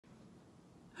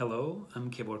Hello,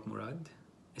 I'm Kevork Mourad,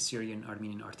 a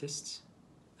Syrian-Armenian artist.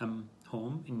 I'm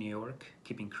home in New York,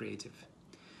 keeping creative.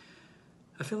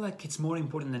 I feel like it's more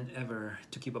important than ever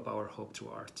to keep up our hope through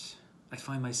art. I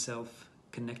find myself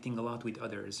connecting a lot with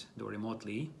others, though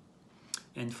remotely,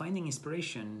 and finding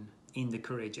inspiration in the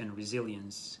courage and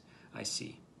resilience I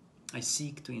see. I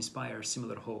seek to inspire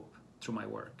similar hope through my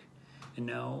work. And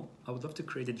now I would love to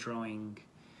create a drawing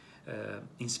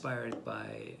inspired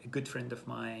by a good friend of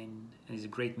mine, and he's a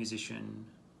great musician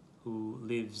who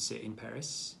lives in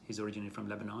Paris. He's originally from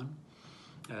Lebanon.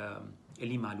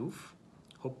 Eli Malouf.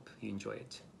 Hope you enjoy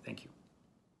it. Thank you.